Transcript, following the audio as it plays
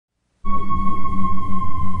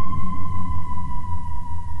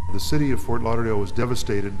city of Fort Lauderdale was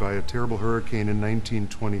devastated by a terrible hurricane in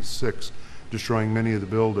 1926, destroying many of the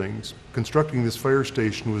buildings. Constructing this fire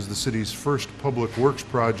station was the city's first public works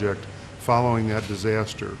project following that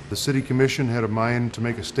disaster. The city commission had a mind to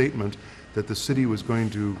make a statement that the city was going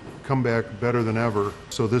to come back better than ever,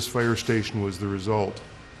 so this fire station was the result.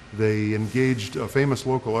 They engaged a famous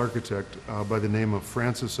local architect by the name of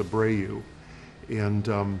Francis Abreu,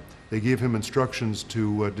 and they gave him instructions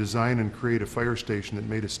to design and create a fire station that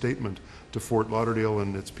made a statement to Fort Lauderdale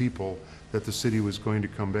and its people that the city was going to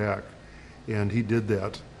come back. And he did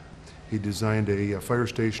that. He designed a fire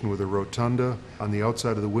station with a rotunda. On the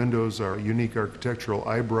outside of the windows are unique architectural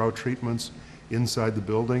eyebrow treatments inside the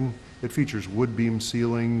building. It features wood beam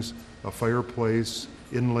ceilings, a fireplace,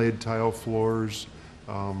 inlaid tile floors,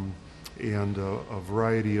 and a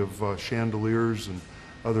variety of chandeliers and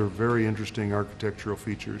other very interesting architectural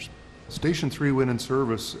features. Station 3 went in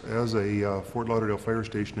service as a Fort Lauderdale fire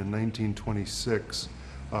station in 1926.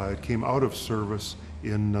 It came out of service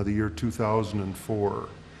in the year 2004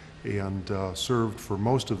 and served for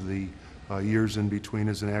most of the years in between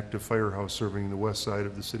as an active firehouse serving the west side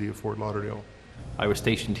of the city of Fort Lauderdale. I was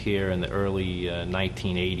stationed here in the early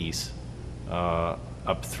 1980s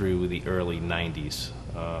up through the early 90s.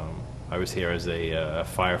 I was here as a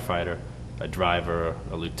firefighter, a driver,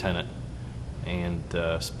 a lieutenant, and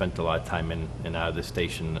spent a lot of time in and out of the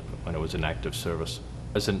station when it was in active service.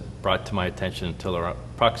 It wasn't brought to my attention until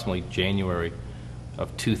approximately January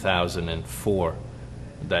of 2004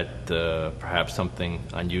 that perhaps something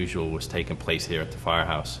unusual was taking place here at the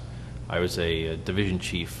firehouse. I was a division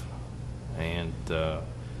chief, and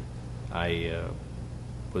I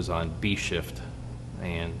was on B shift,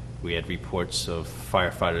 and we had reports of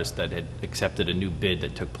firefighters that had accepted a new bid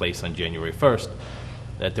that took place on January 1st,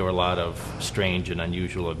 that there were a lot of strange and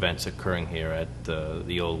unusual events occurring here at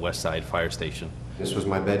the old West Side Fire Station. This was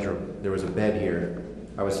my bedroom. There was a bed here.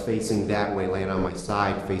 I was facing that way, laying on my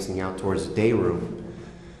side, facing out towards the day room.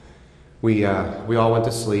 We all went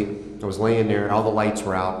to sleep. I was laying there, all the lights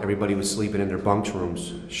were out, everybody was sleeping in their bunks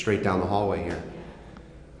rooms, straight down the hallway here.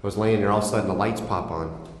 I was laying there, all of a sudden the lights pop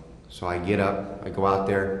on. So I get up, I go out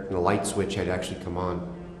there, and the light switch had actually come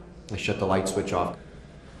on. I shut the light switch off.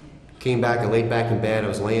 Came back, I laid back in bed, I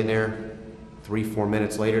was laying there. 3-4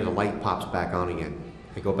 minutes later, the light pops back on again.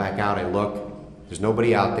 I go back out, I look, there's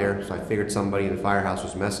nobody out there, so I figured somebody in the firehouse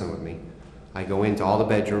was messing with me. I go into all the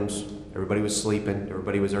bedrooms, everybody was sleeping,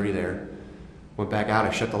 everybody was already there. Went back out,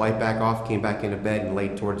 I shut the light back off, came back into bed and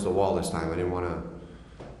laid towards the wall this time. I didn't want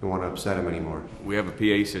to upset him anymore. We have a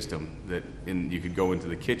PA system that you could go into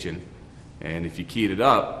the kitchen, and if you keyed it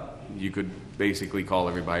up, you could basically call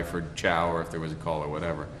everybody for chow or if there was a call or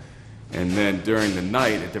whatever. And then during the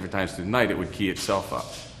night, at different times through the night, it would key itself up.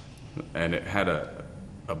 And it had a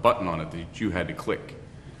button on it that you had to click.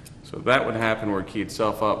 So that would happen where it keyed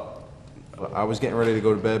itself up. I was getting ready to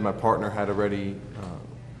go to bed. My partner had already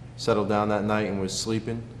settled down that night and was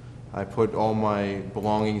sleeping. I put all my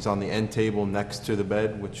belongings on the end table next to the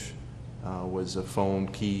bed, which was a phone,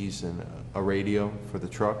 keys, and a radio for the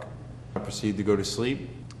truck. I proceeded to go to sleep.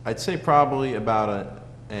 I'd say probably about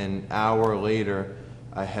an hour later,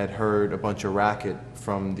 I had heard a bunch of racket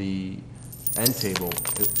from the end table.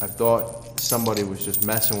 I thought somebody was just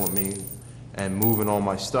messing with me and moving all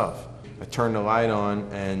my stuff. I turned the light on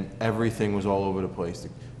and everything was all over the place. The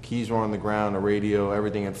keys were on the ground, the radio,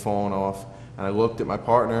 everything had fallen off. And I looked at my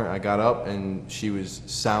partner, I got up and she was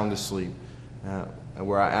sound asleep.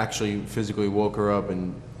 Where I actually physically woke her up,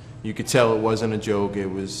 and you could tell it wasn't a joke, it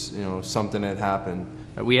was, something had happened.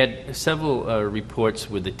 We had several reports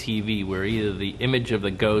with the TV where either the image of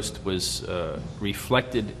the ghost was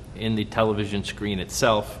reflected in the television screen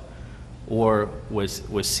itself, or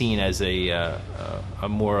was seen as a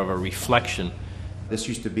more of a reflection. This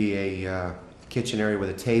used to be a kitchen area with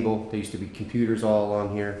a table. There used to be computers all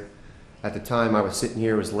along here. At the time I was sitting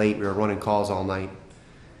here, it was late, we were running calls all night,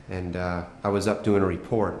 and I was up doing a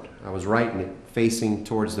report. I was writing it facing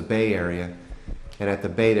towards the bay area, and at the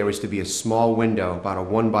bay there was to be a small window, about a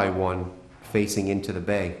 1x1, facing into the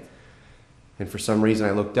bay. And for some reason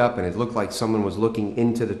I looked up and it looked like someone was looking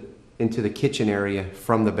into the kitchen area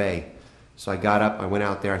from the bay. So I got up, I went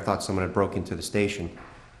out there, I thought someone had broke into the station.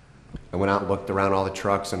 I went out and looked around all the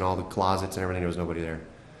trucks and all the closets and everything, there was nobody there.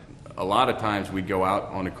 A lot of times we'd go out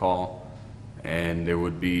on a call and there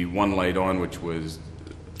would be one light on, which was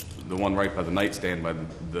the one right by the nightstand by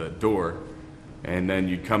the door, and then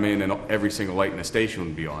you'd come in and every single light in the station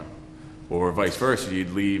would be on. Or vice versa,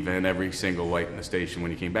 you'd leave and every single light in the station,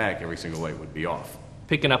 when you came back, every single light would be off.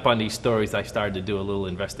 Picking up on these stories, I started to do a little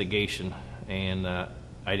investigation, and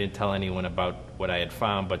I didn't tell anyone about what I had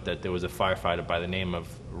found, but that there was a firefighter by the name of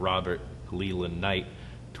Robert Leland Knight,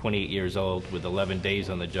 28 years old, with 11 days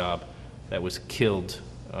on the job, that was killed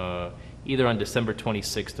either on December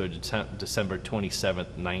 26th or December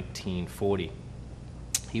 27th, 1940.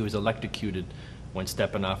 He was electrocuted when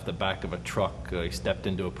stepping off the back of a truck. He stepped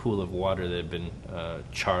into a pool of water that had been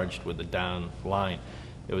charged with a down line.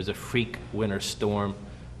 It was a freak winter storm.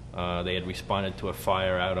 They had responded to a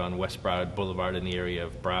fire out on West Broward Boulevard in the area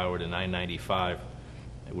of Broward and I-95,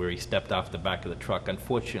 where he stepped off the back of the truck.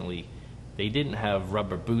 Unfortunately, they didn't have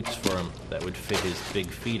rubber boots for him that would fit his big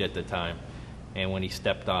feet at the time, and when he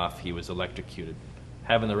stepped off, he was electrocuted.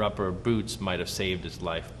 Having the rubber boots might have saved his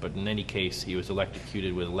life, but in any case, he was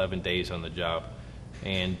electrocuted with 11 days on the job.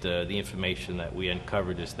 And the information that we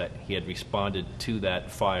uncovered is that he had responded to that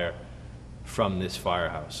fire from this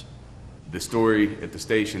firehouse. The story at the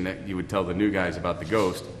station that you would tell the new guys about the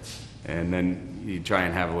ghost, and then you'd try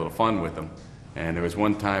and have a little fun with them. And there was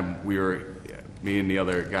one time me and the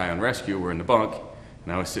other guy on rescue were in the bunk,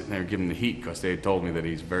 and I was sitting there giving the heat because they had told me that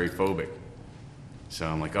he's very phobic. So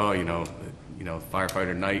I'm like, oh,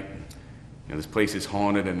 firefighter night, this place is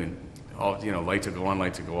haunted, and then all, lights will go on,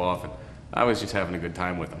 lights will go off, and I was just having a good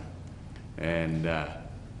time with him. And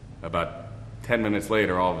about 10 minutes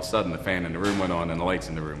later, all of a sudden, the fan in the room went on and the lights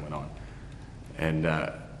in the room went on. And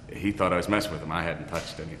he thought I was messing with him. I hadn't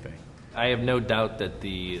touched anything. I have no doubt that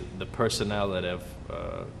the personnel that have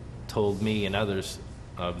told me and others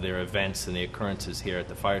of their events and the occurrences here at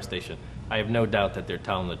the fire station, I have no doubt that they're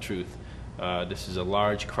telling the truth. This is a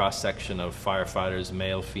large cross-section of firefighters,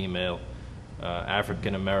 male, female,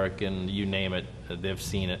 African American, you name it, they've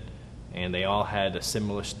seen it. And they all had a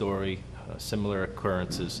similar story, similar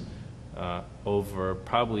occurrences over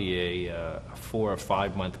probably a 4 or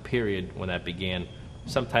 5 month period when that began,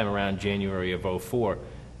 sometime around January of '04.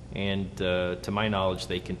 And to my knowledge,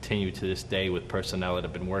 they continue to this day with personnel that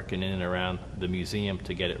have been working in and around the museum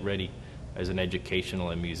to get it ready as an educational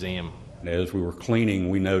and museum. As we were cleaning,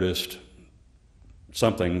 we noticed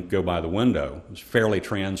something go by the window. It was fairly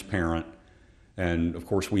transparent, and of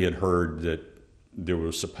course we had heard that there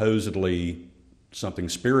was supposedly something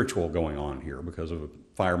spiritual going on here because of a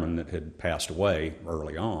fireman that had passed away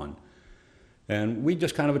early on. And we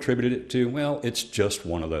just kind of attributed it to, well, it's just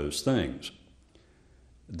one of those things.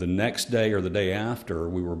 The next day or the day after,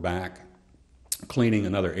 we were back cleaning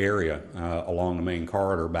another area along the main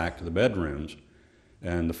corridor back to the bedrooms.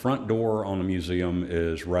 And the front door on the museum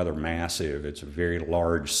is rather massive. It's a very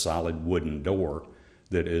large, solid wooden door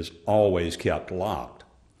that is always kept locked.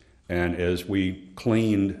 And as we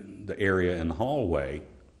cleaned the area in the hallway,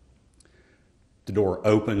 the door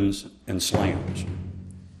opens and slams.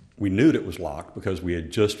 We knew it was locked because we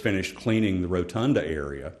had just finished cleaning the rotunda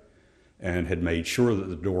area and had made sure that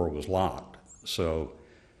the door was locked. So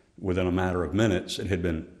within a matter of minutes, it had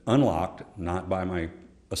been unlocked, not by my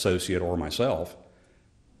associate or myself,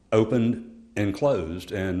 opened and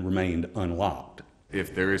closed and remained unlocked.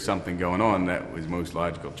 If there is something going on, that was the most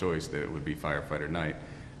logical choice, that it would be firefighter night.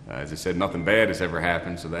 As I said, nothing bad has ever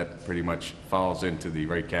happened, so that pretty much falls into the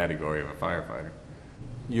right category of a firefighter.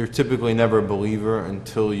 You're typically never a believer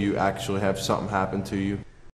until you actually have something happen to you.